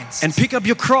verneinst and pick up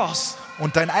your cross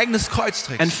und dein eigenes Kreuz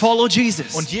and trägst follow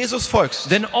Jesus, und Jesus folgst,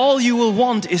 then all you will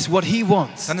want is what he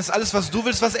wants. dann ist alles, was du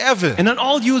willst, was er will. And then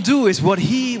all you'll do is what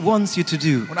he wants you to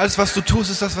do. Und alles, was du tust,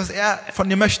 ist das, was er von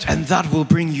dir möchte. And that will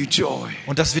bring you joy.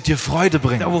 Und das wird dir Freude That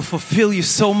bringen. will fulfill you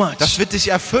so much. Das wird dich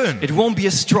erfüllen. It won't be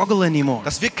a struggle anymore.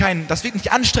 Das wird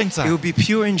nicht anstrengend It will sein. be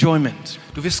pure enjoyment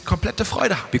Du wirst komplette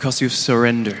Freude haben, because you've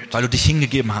surrendered. weil du dich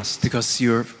hingegeben hast. Because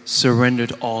you're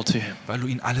surrendered all to him. Weil du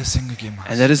ihm alles hingegeben And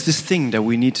hast. that is this thing that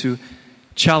we need to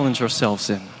challenge ourselves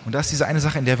in. Und das ist diese eine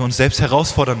Sache, in der wir uns selbst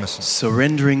herausfordern müssen.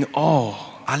 Surrendering all,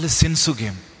 Alles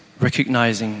hinzugeben.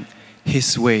 recognizing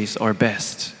his ways are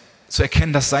best. Zu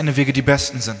erkennen, dass seine Wege die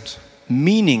besten sind.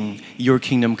 Meaning, your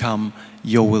kingdom come,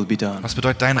 your will be done. Was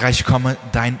bedeutet, dein Reich komme,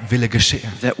 dein Wille geschehe.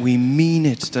 That we mean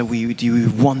it, that we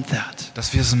want that.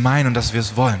 Dass wir es meinen und dass wir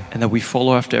es wollen. And that we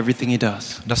follow after everything he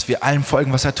does. Und dass wir allem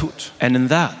folgen, was er tut. And in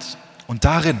that, Und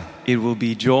darin it will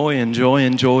be joy and joy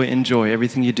and joy and joy,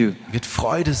 everything you do. wird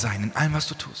Freude sein in allem, was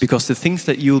du tust. Because the things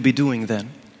that you'll be doing then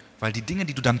Weil die Dinge,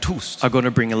 die du dann tust, are going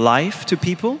to bring life to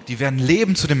people. die werden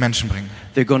Leben zu den Menschen bringen.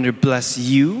 They're going to bless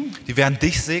you. Die werden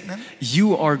dich segnen.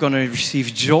 You are going to receive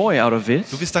joy out of it.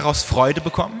 Du wirst daraus Freude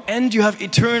bekommen. And you have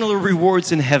eternal rewards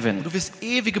in heaven. Du wirst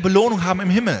ewige Belohnung haben im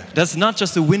Himmel. That's not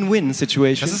just a win-win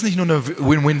situation. Das ist nicht nur eine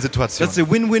Win-Win-Situation. That's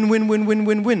a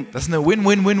win-win-win-win-win-win-win. Das ist eine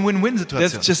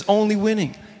Win-Win-Win-Win-Win-Situation. That's just only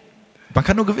winning. Man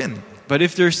kann nur gewinnen. But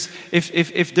if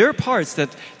there are parts that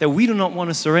we do not want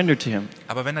to surrender to him,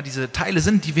 Aber wenn da diese Teile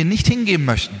sind, die wir nicht hingeben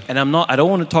möchten, and I don't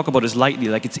want to talk about this lightly,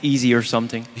 like it's easy or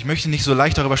something. ich möchte nicht so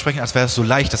leicht darüber sprechen, als wäre es so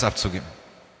leicht, das abzugeben.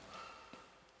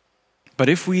 But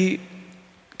if we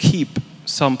keep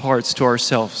some parts to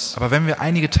ourselves, Aber wenn wir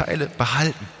einige Teile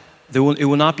behalten, it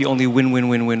will not be only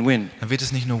win-win-win-win-win. dann wird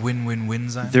es nicht nur Win-Win-Win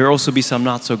sein. There will also be some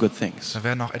not so good things. Da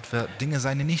werden auch etwa Dinge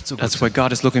sein, die nicht so gut That's why sind.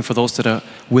 God is looking for those that are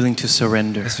willing to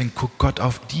surrender, Deswegen guckt Gott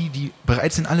auf die, die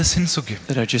bereit sind, alles hinzugeben.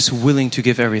 that are just willing to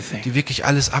give everything, Die wirklich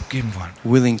alles abgeben wollen.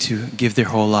 willing to give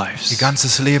their whole Ihr lives.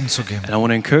 ganzes Leben zu geben. And I want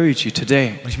to encourage you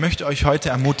today Und ich möchte euch heute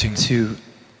ermutigen, to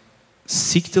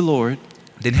seek the Lord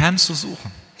den Herrn zu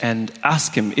suchen and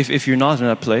ask him, if you're not in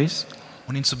that place,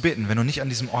 und ihn zu bitten, wenn du nicht an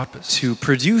diesem Ort bist, to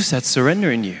produce that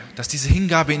surrender in you, dass diese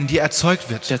Hingabe in dir erzeugt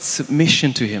wird. that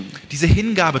submission to him. Diese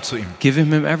Hingabe zu ihm. Give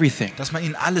him everything. Dass man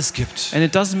ihm alles gibt. And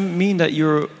it doesn't mean that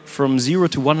you're from 0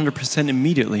 to 100%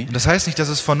 immediately. Und das heißt nicht, dass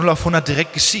es von 0 auf 100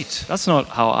 direkt geschieht. That's not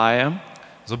how I am.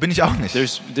 So bin ich auch nicht.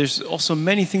 There's also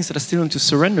many things that I still need to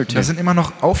surrender Und da to. sind immer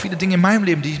noch auch viele Dinge in meinem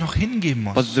Leben, die ich noch hingeben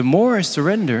But muss. the more I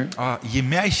surrender, Aber je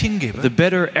mehr ich hingebe, the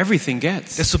better everything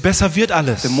gets. desto besser wird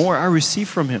alles. The more I receive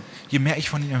from him Je mehr ich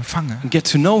von ihm empfange and get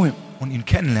to know him und ihn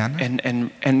kennenlerne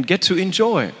and get to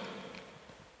enjoy.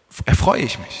 erfreue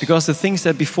ich mich. Because the things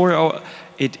that before,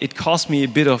 it cost me a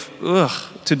bit of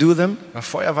to do them. Weil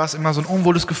vorher war es immer so ein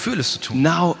unwohles Gefühl, es zu tun.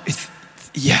 Now,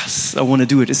 yes, I want to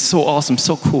do it. It's so awesome,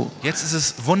 so cool. Jetzt ist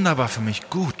es wunderbar für mich,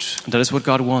 gut. And that is what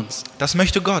God wants. Das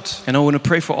möchte Gott. And I want to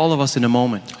pray for all of us in a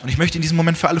moment. Und ich möchte in diesem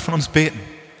Moment für alle von uns beten.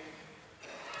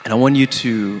 And I want you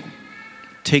to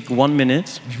take 1 minute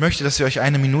Ich möchte, dass ihr euch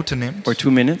 1 Minute nehmt or 2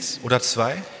 minutes oder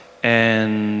 2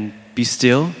 and be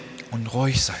still. und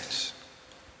ruhig seid.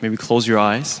 Maybe close your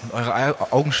eyes Und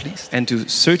eure Augen schließt and to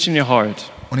search in your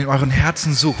heart und in euren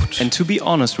Herzen sucht and to be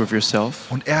honest with yourself.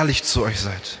 und ehrlich zu euch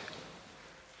seid.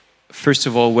 First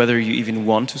of all, whether you even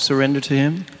want to surrender to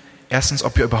Him. Erstens,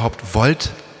 ob ihr überhaupt wollt,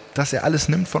 dass er alles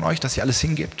nimmt von euch, dass ihr alles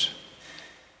hingebt.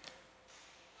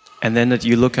 And then that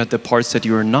you look at the parts that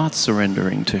you are not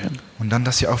surrendering to Him. Und dann,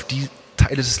 dass ihr auf die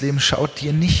Teile des Lebens schaut, die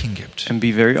ihr nicht hingebt. And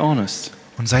be very honest.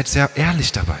 Und seid sehr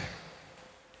ehrlich dabei.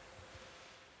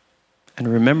 And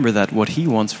remember that what He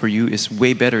wants for you is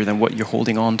way better than what you're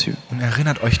holding on to. Und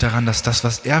erinnert euch daran, dass das,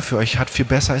 was er für euch hat, viel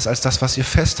besser ist als das, was ihr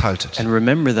festhaltet. And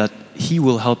remember that He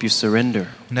will help you surrender.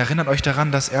 Und erinnert euch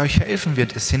daran, dass er euch helfen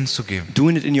wird, es hinzugeben.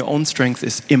 Doing it in your own strength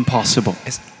is impossible.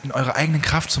 Es in eurer eigenen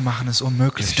Kraft zu machen, ist It's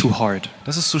unmöglich. too hard.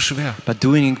 Das ist zu schwer. But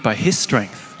doing it by His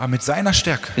strength Aber mit seiner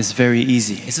Stärke is very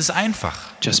easy. ist es einfach.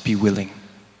 Just be willing.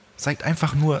 Seid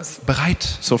einfach nur bereit.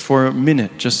 So for a minute,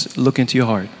 just look into your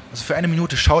heart. Also für 1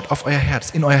 Minute schaut auf euer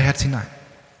Herz, in euer Herz hinein.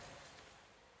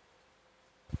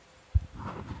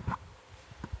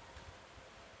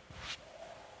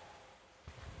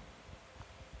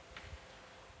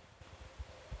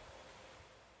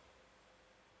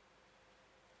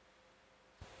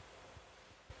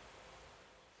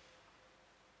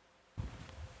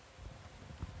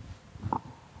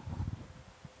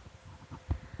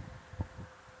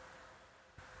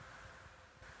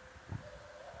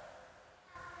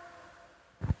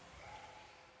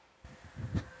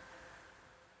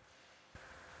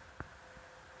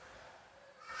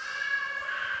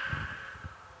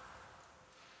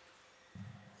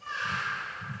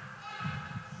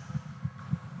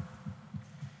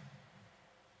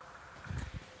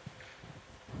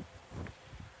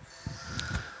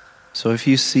 So if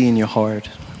you see in your heart,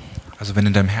 Also wenn du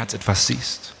in deinem Herz etwas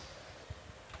siehst,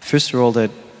 first of all, that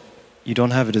you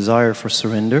don't have a desire for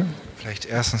surrender, vielleicht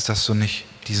erstens, dass du nicht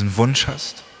diesen Wunsch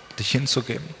hast, dich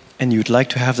hinzugeben, and you'd like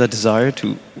to have that desire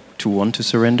to want to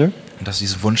surrender, und dass du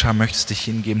diesen Wunsch haben möchtest, dich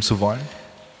hingeben zu wollen.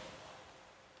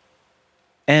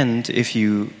 and if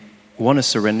you want to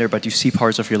surrender, but you see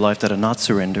parts of your life that are not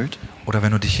surrendered, Oder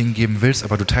wenn du dich hingeben willst,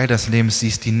 aber du Teile des Lebens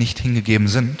siehst, die nicht hingegeben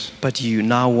sind, but you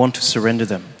now want to surrender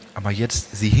them. aber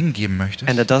jetzt sie hingeben möchtest.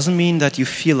 And that doesn't mean that you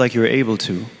feel like you're able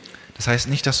to, Das heißt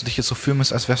nicht, dass du dich jetzt so fühlen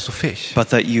musst, als wärst du fähig, but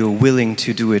that you're willing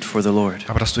to do it for the Lord.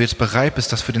 aber dass du jetzt bereit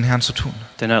bist, das für den Herrn zu tun.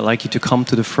 Then I'd like you to come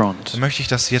to the front. Dann möchte ich,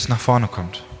 dass sie jetzt nach vorne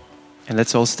kommt. And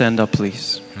let's all stand up,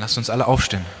 please. Und lasst uns alle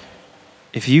aufstehen.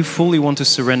 If you fully want to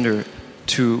surrender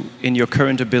to in your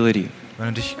current ability, Wenn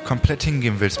du dich komplett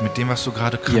hingeben willst mit dem, was du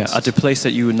gerade at the kannst, place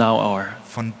that you now are.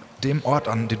 von dem Ort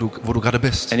an, wo du gerade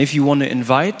bist. And if you want to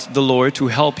invite the Lord to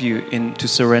help you to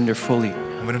surrender fully,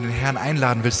 Und wenn du den Herrn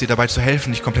einladen willst, dir dabei zu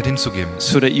helfen, dich komplett hinzugeben,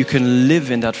 so that you can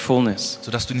live in that fullness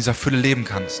sodass du in dieser Fülle leben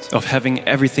kannst, of having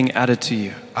everything added to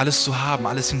you, alles zu haben,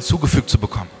 alles hinzugefügt zu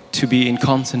bekommen, to be in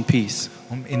constant peace,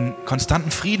 um in konstantem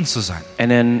Frieden zu sein, and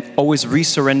then always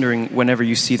resurrendering whenever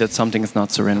you see that something is not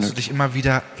dass du surrendered. dich immer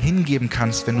wieder hingeben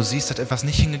kannst, wenn du siehst, dass etwas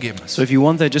nicht hingegeben ist. So if you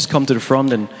want that, just come to the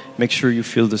front and make sure you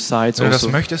feel the sides Wenn du das also.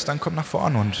 möchtest, dann kommt nach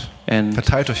vorne und And,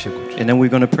 verteilt euch hier gut. and then we're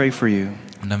going to pray for you.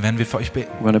 Und dann werden wir für euch beten.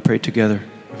 We're going to pray together.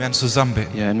 Wir werden zusammen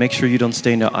beten. Yeah, and make sure you don't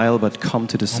stay in the aisle, but come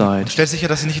to the side. Und stellt sicher,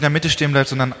 dass ihr nicht in der Mitte stehen bleibt,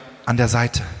 sondern an der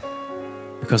Seite.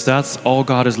 Because that's all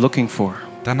God is looking for.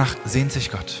 Danach sehnt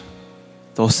sich Gott.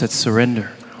 Those that surrender.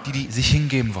 Die sich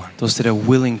hingeben wollen. Those that are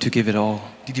willing to give it all.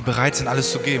 Die bereit sind,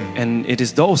 alles zu geben. And it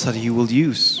is those that He will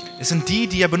use. Es sind die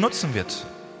er benutzen wird.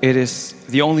 It is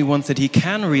the only ones that He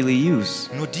can really use.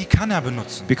 Nur die kann er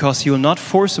benutzen. Because He will not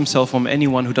force Himself on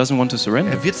anyone who doesn't want to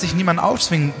surrender. Er wird sich niemand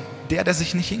aufzwingen, der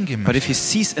sich nicht hingeben But möchte. if He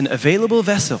sees an available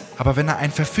vessel, Aber wenn er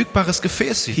ein verfügbares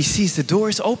Gefäß He sieht, sees the door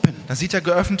is open. dann sieht er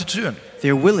geöffnete Türen.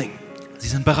 They're willing. Sie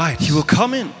sind bereit. He will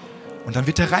come in Und dann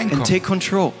wird er and reinkommen take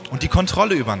control. und die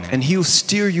Kontrolle übernehmen. And He will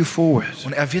steer you forward.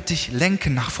 Und er wird dich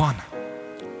lenken nach vorne.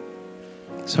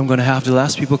 So I'm going to have the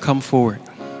last people come forward.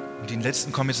 Und die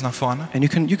letzten kommen jetzt nach vorne. And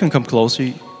you can come closer.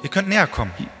 Ihr könnt näher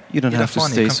kommen. You don't Ihr da have to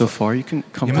vorne, stay ihr so könnt- far. You can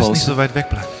come Ihr müsst nicht closer. so weit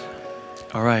wegbleiben.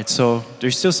 All right, so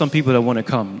there's still some people that want to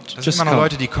come. Da sind Just immer noch come.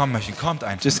 Leute, die kommen möchten. Kommt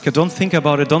einfach. Just don't think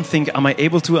about it. Don't think, am I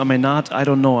able to, am I not? I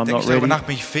don't know, I'm Denk not nicht darüber ready. nach,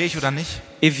 bin ich fähig oder nicht?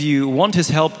 If you want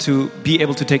his help to be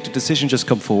able to take the decision, just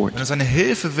come forward. Wenn du seine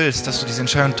Hilfe willst, dass du diese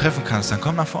Entscheidung treffen kannst, dann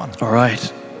komm nach vorne. All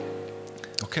right,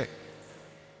 Okay,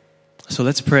 so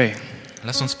let's pray.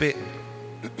 lass uns beten.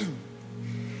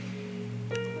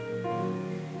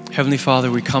 Heavenly Father,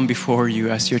 we come before you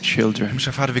as your children.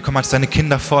 Himmlischer Vater, wir kommen als deine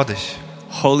Kinder vor dich.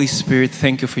 Holy Spirit,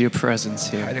 thank you for your presence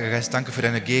here. Heiliger Geist, danke für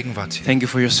deine Gegenwart hier. Thank you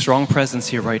for your strong presence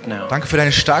here right now. Danke für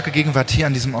deine starke Gegenwart hier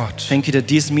an diesem Ort. Thank you that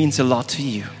this means a lot to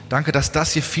you. Danke, dass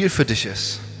das hier viel für dich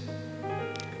ist.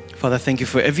 Father, thank you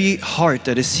for every heart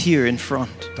that is here in front.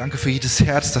 Danke für jedes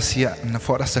Herz, das hier an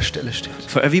vorderster Stelle steht.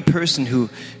 For every person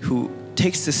who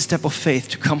takes the step of faith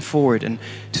to come forward and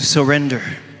to surrender.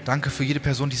 Danke für jede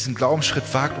Person, die diesen Glaubensschritt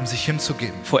wagt, um sich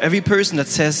hinzugeben. For every person that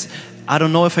says, I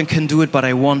don't know if I can do it, but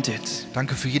I want it.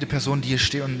 Danke für jede Person, die hier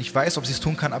steht und nicht weiß, ob sie es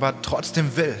tun kann, aber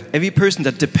trotzdem will. Every person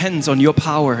that depends on your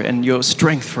power and your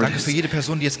strength for Danke für this. jede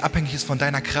Person, die jetzt abhängig ist von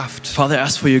deiner Kraft. Father, I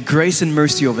ask for your grace and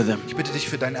mercy over them. Ich bitte dich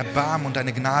für dein Erbarmen und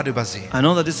deine Gnade über sie. I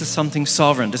know that this is something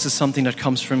sovereign. This is something that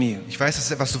comes from you. Ich weiß, es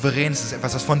ist etwas Souveränes, es ist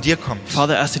etwas, das von dir kommt.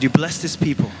 Father, I ask that you bless these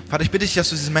people. Vater, ich bitte dich, dass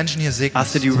du diese Menschen hier I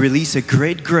ask segnest that you release a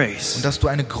great grace. und dass du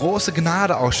eine große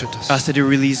Gnade ausschüttest. I ask that you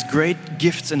release great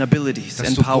gifts and abilities Dass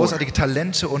and du power großartige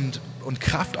Talente und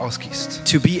Kraft ausgießt,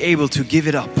 to be able to give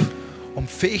it up. um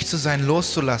fähig zu sein,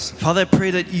 loszulassen. Father, I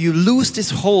pray that you loose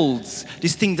these holds,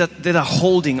 these things that are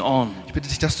holding on. Ich bitte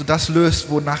dich, dass du das löst,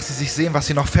 wonach sie sich sehen, was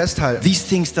sie noch festhalten. These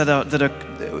things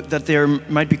that they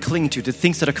might be clinging to, the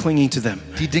things that are clinging to them.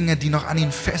 Die Dinge, die noch an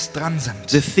ihnen fest dran sind.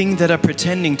 The things that are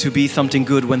pretending to be something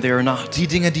good when they are not. Die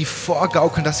Dinge, die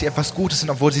vorgaukeln, dass sie etwas Gutes sind,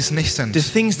 obwohl sie es nicht sind. The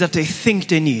things that they think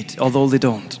they need, although they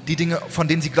don't. Die Dinge, von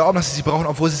denen sie glauben, dass sie sie brauchen,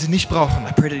 obwohl sie sie nicht brauchen.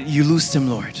 I pray that you loose them,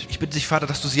 Lord. Ich bitte dich, Vater,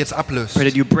 dass du sie jetzt ablöst. Pray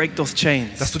that you break those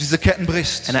chains. Dass du diese Ketten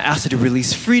brichst. And I ask that you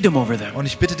release freedom over them. Und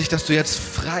ich bitte dich, dass du jetzt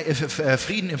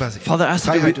Frieden über sie, Father, I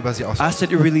Freiheit über sie ask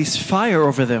that you release fire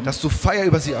over them. dass du Feuer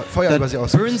über sie That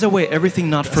ausgibst. burns away everything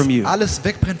not Dass from you. alles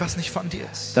wegbrennt, was nicht von dir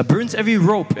ist. That burns every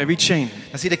rope, every chain.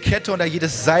 Dass jede Kette oder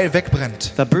jedes Seil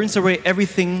wegbrennt. That burns away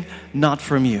everything not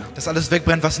from you. Dass alles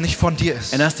wegbrennt, was nicht von dir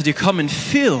ist. And ask that you come and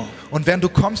fill Und während du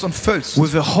kommst und füllst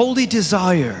with a holy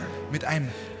desire mit einem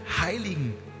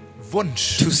heiligen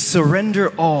Wunsch, to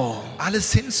surrender all,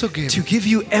 alles hinzugeben, to give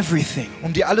you everything,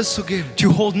 um dir alles zu geben,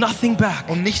 to hold nothing back.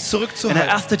 um nichts And I zurückzuhalten.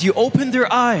 ask that you open their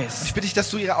Ich eyes bitte dich, dass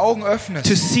du ihre Augen öffnest,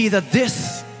 to see that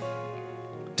this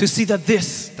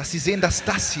dass sie sehen, dass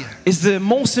das hier is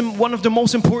one of the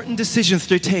most important decisions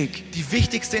they take. die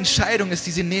wichtigste Entscheidung ist,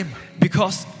 die sie nehmen.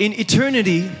 Because in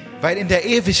eternity, Weil in der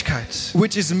Ewigkeit,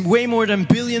 which is way more than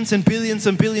billions and billions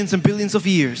and billions and billions of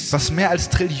years, was mehr als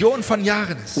Trillionen von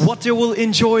Jahren ist, what they will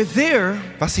enjoy there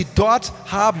was sie dort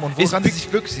haben und woran sie sich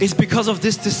glücklich is sind, because of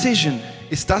this decision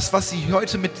ist das, was sie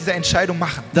heute mit dieser Entscheidung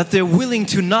machen. that they're willing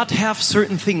to not have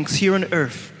certain things here on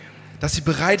earth Dass sie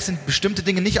bereit sind, bestimmte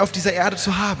Dinge nicht auf dieser Erde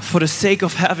zu haben. for the sake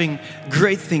of having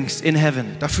great things in heaven,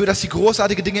 Dafür, dass sie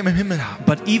großartige Dinge im Himmel haben.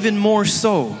 but even more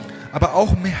so Aber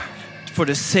auch mehr, for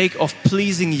the sake of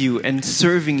pleasing you and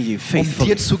serving you um faithfully,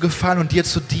 dir zu gefallen und dir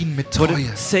zu dienen mit for the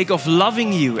Treue. sake of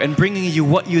loving you and bringing you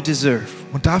what you deserve,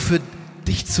 Und dafür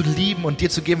dich zu lieben und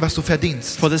dir zu geben, was du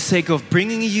verdienst. for the sake of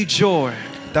bringing you joy,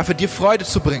 Dafür dir Freude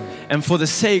zu bringen. and for the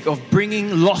sake of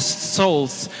bringing lost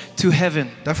souls to heaven,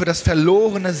 Dafür, dass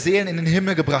verlorene Seelen in den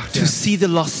Himmel gebracht to werden. see the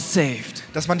lost saved.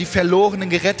 Dass man die Verlorenen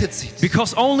gerettet sieht.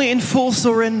 Because only in full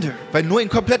surrender Weil nur in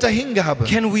kompletter Hingabe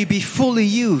can we be fully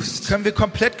used. können wir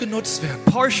komplett genutzt werden.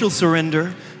 Partial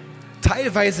surrender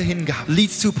Teilweise Hingabe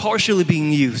leads to partially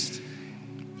being used,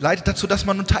 leitet dazu, dass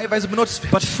man nur teilweise benutzt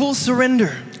wird. but full surrender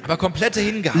Aber komplette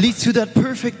Hingabe leads to that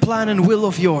perfect plan and will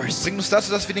of yours. bringt uns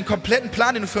dazu, dass wir den kompletten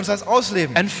Plan, den du für uns hast,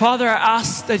 ausleben. And Father, I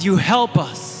ask that you help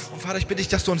us. Und Vater, ich bitte dich,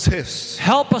 dass du uns hilfst.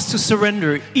 Help us to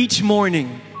surrender each morning.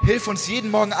 Hilf uns jeden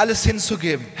Morgen alles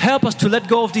hinzugeben. Help us to let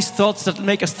go of these thoughts that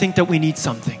make us think that we need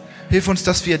something, Hilf uns,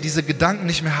 dass wir diese Gedanken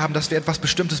nicht mehr haben, dass wir etwas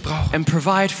Bestimmtes brauchen. and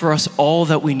provide for us all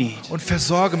that we need. Und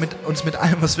versorge uns mit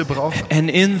allem, was wir brauchen. And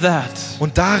in that,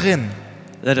 Und darin,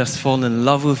 let us fall in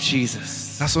love with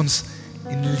Jesus, lass uns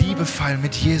in Liebe fallen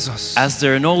mit Jesus. as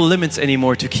there are no limits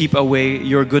anymore to keep away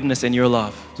your goodness and your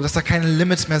love, Sodass da keine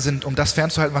Limits mehr sind, um das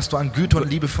fernzuhalten, was du an Güte und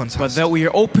Liebe für uns but hast. that we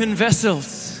are open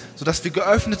vessels Sodass wir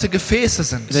geöffnete Gefäße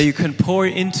sind, that you can pour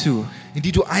into in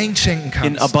die du einschenken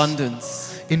in kannst. abundance,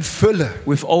 In Fülle,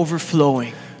 with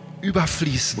overflowing,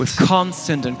 überfließend. with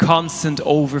constant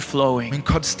overflowing, Mit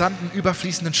konstanten,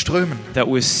 überfließenden Strömen. that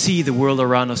we'll see the world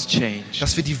around us change,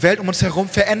 Dass wir die Welt um uns herum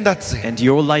verändert sehen. and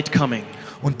your light coming,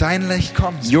 Und dein Licht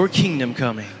kommt. your kingdom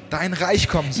coming, dein Reich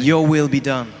kommen sehen your will be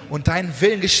done. und dein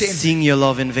Willen geschehen sehen. Seeing your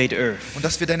love invade earth Und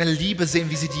dass wir deine Liebe sehen,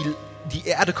 wie sie die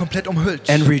Erde komplett umhüllt.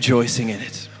 and rejoicing in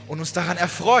it. Und uns daran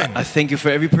erfreuen. I thank you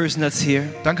for every person that's here.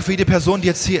 Danke für jede Person, die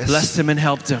jetzt hier Bless ist. them and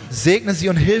help them. Segne sie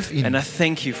und hilf And ihnen. I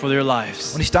thank you for their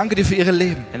lives Und ich danke dir für ihre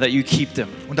Leben and that you keep them.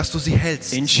 und dass du sie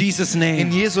hältst. In Jesus' name.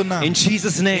 In Jesu Namen. In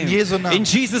Jesus' name. In Jesu Namen. In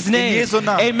Jesus' name. In Jesu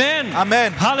Namen. Amen.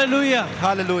 Amen. Hallelujah.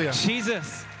 Halleluja.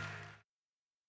 Jesus.